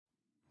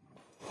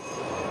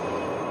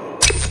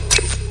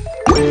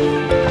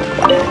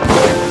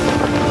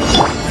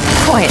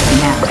Quietly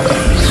now.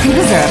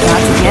 Things are about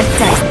to get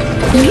dicey.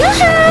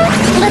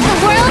 Yoo-hoo! Let the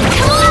world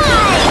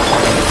collide!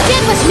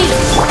 Stand with me!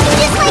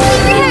 Just like we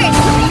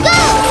rehearsed! Go!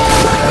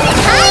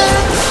 Hi!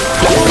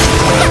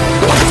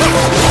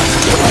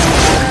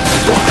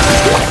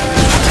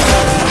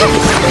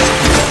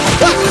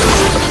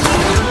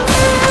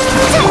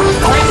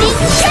 Lightning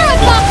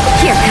Shuriken!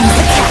 Here comes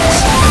the catch.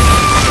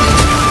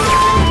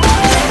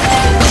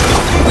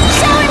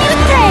 Shower me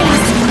with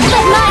praise!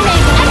 Let my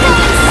name echo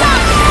in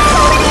song!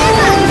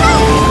 Forever!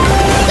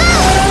 Go!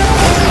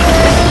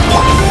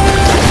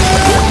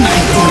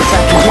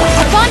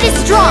 Our bond is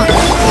strong!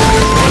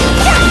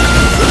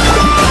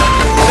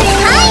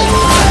 Hi!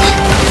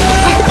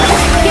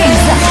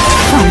 Game's up.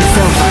 Fun's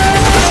over.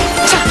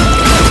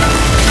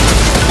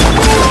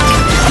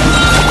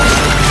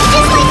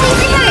 Just like we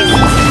rehearsed!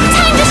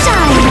 Time to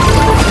shine!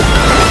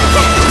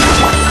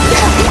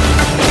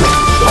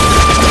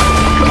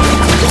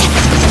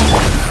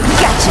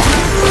 Gotcha.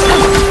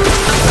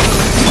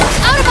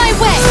 Out of my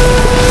way!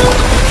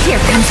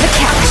 Here comes the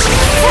catch.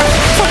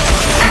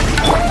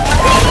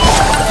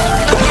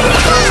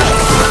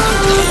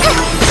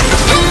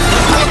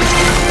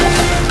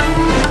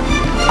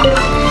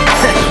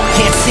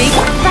 Can't see?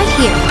 Right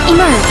here.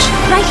 Emerge.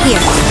 Right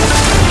here.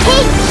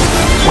 Hey!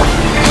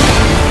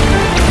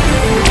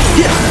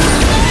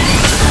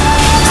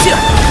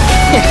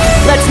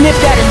 Let's nip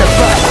that in the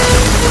bud.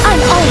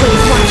 I'm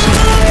always watching.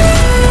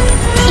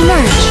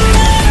 Emerge.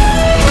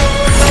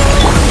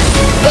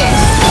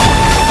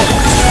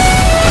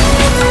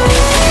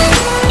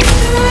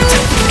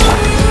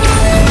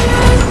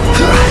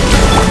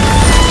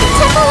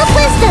 Temple of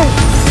Wisdom!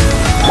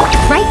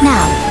 Right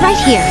now.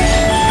 Right here.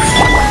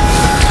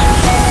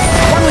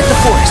 One with the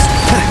forest.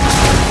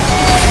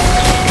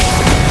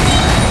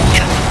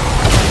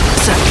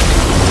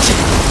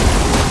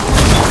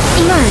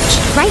 Emerge.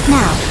 Right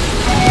now.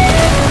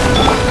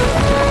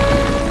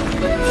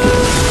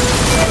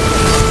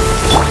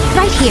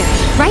 Right here.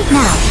 Right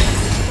now.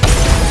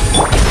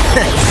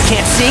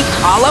 Can't see?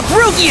 I'll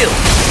uproot you!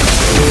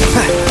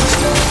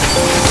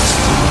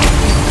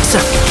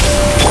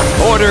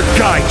 Order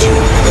guide you.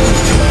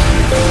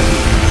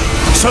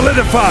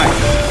 Solidify.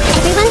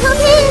 Everyone hold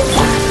hands!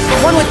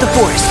 One with the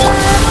forest.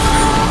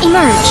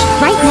 Emerge.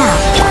 Right now.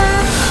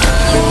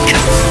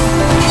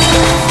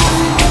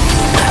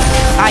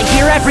 I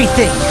hear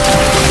everything.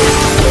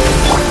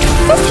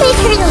 This may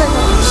hurt a little.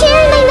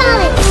 Sharing my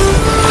knowledge.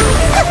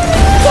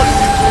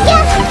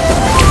 Yeah!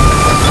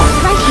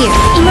 Right here.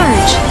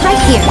 Emerge.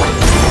 Right here.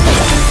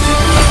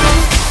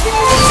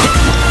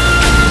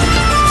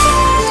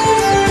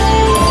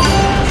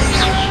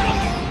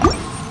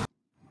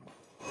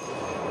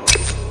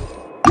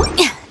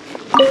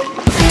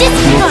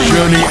 Discipline!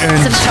 Journey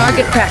ends. Some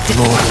target practice.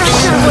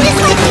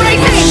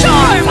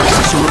 Charm!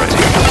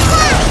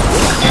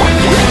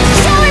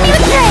 Shower me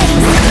with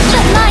praise!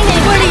 Let my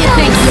name What do you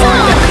think, echo in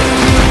song!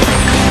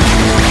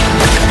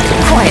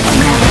 Quietly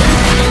now.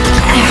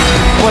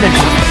 What a...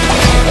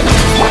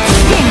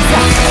 Game's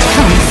up.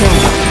 Fun's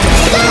over.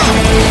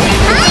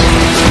 Hi!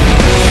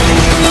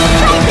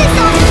 Fight this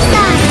on the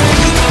side!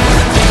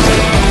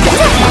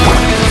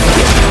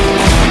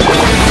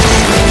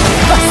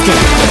 Busted.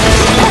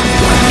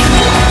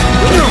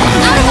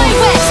 Out of my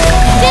way!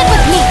 Stand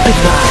with me!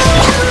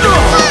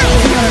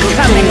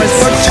 Coming was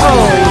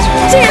foretold.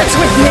 Dance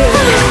with me.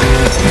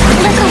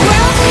 Let the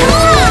world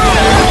collide!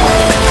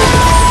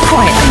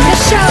 Quietly. The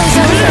show's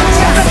over.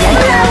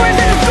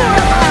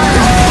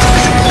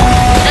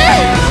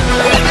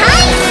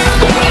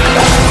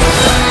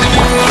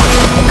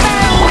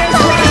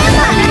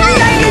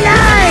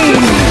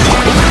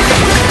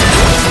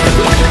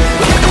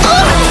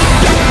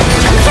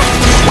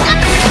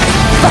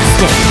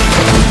 Busted.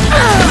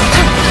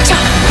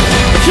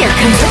 Here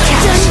comes the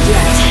catch.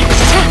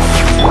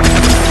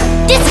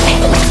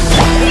 Dissipate!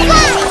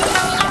 Fly!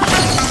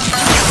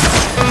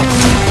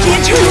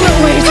 Can't you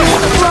always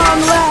long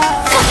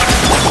laugh?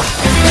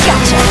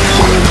 Gotcha.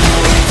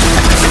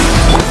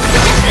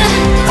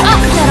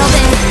 I'll settle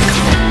this!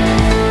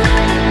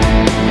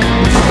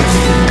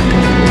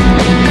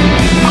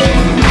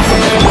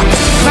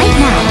 Right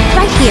now.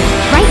 Right here.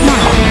 Right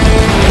now.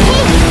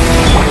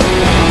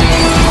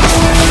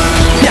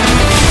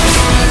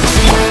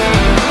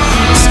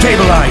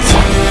 Stabilize.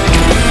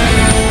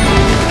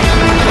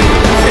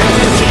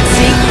 Can't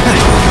see?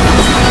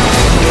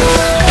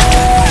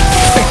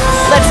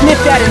 Let's nip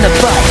that in the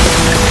bud.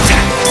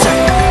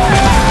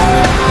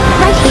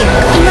 Right here.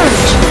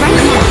 Emerge. Right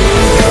now.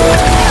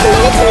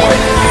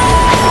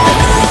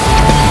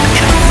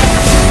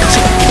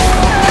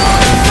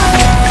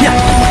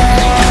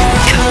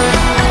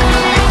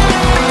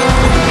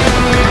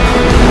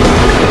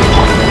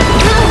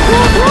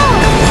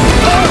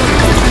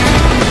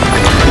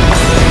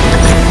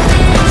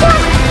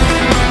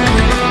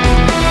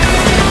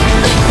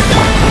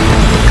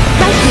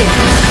 Right here.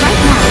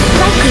 Right now.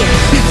 Right here.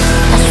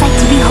 A sight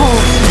to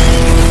behold.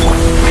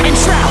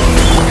 Enshroud.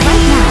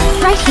 Right now.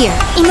 Right here.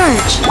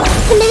 Emerge.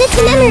 Commit it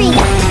to memory!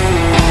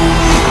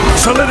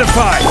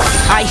 Solidify!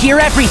 I hear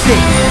everything!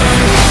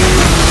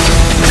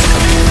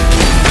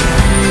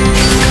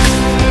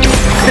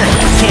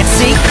 Can't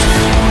see?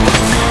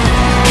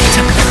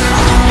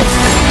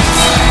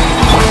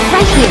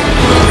 Right here.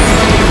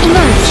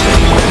 Emerge.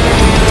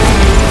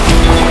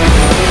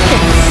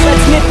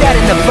 Let's nip that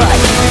in the bud.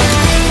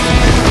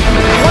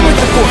 One with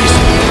the force.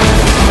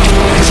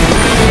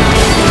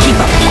 Keep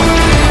up.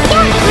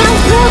 Yeah, now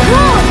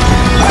grow.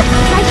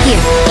 Right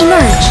here.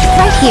 Emerge.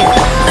 Right here.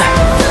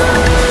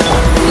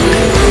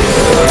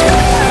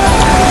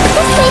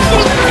 This way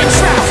through.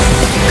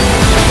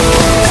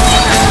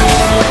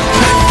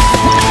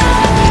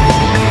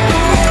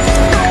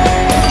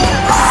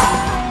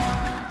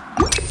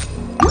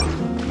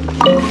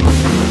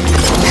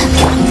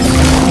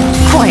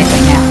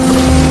 Quietly now.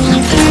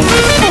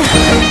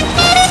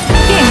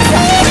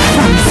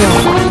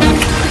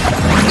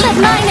 Let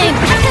my name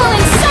echo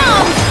in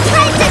song.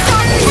 Practice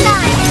on your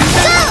side.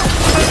 Go!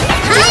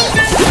 Hi!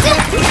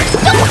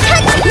 Don't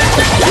touch me!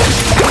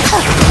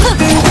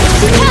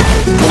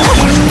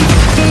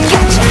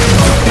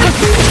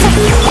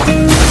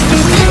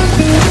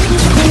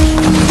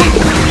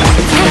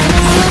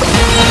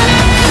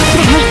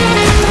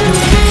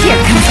 Here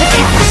comes the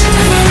catch.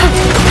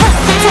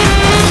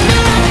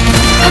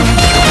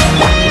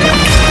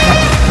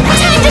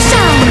 Time to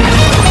shine!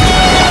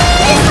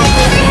 It's like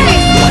we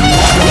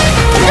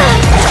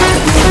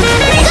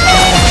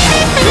rehearsed!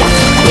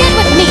 Get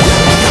with me!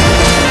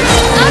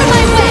 Out of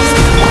my way!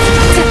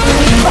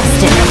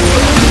 Busted.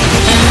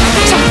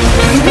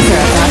 Things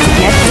are about to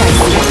get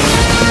dicey.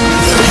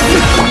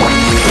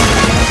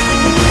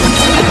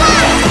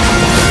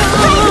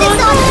 Practice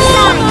on the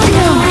side!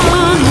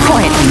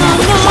 Quietly now.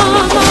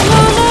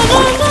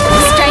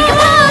 Strike a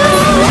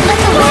pose! Let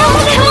the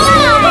world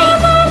collide!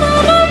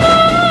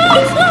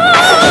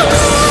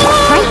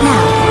 Right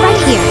now.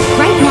 Right here.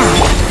 Right now.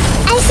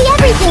 I see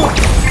everything!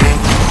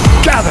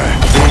 Gather!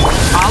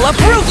 I'll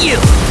uproot you!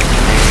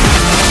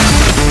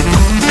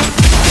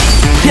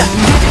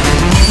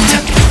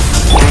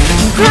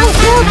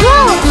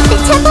 Grow! The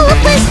Temple of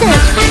Wisdom!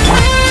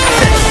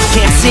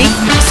 Can't see?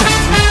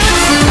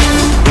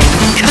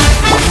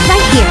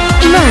 Right here.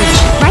 Emerge.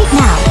 Right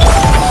now.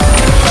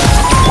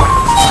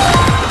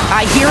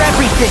 I hear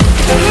everything!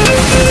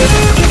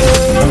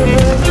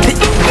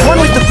 One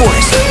with the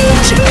force.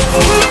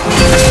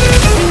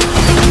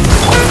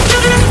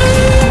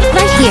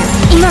 Right here.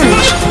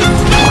 Emerge.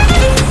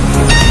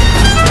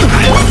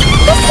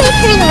 This way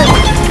through!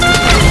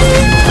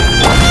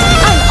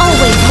 I'm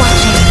always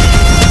watching.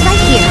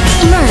 Right here.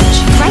 Emerge.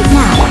 Right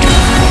now.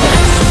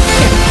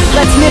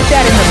 Let's nip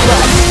that in the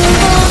bud.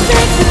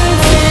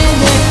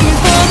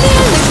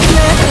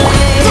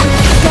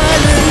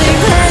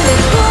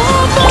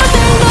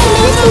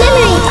 Committed to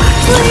memory!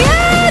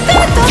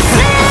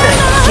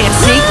 Can't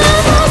see?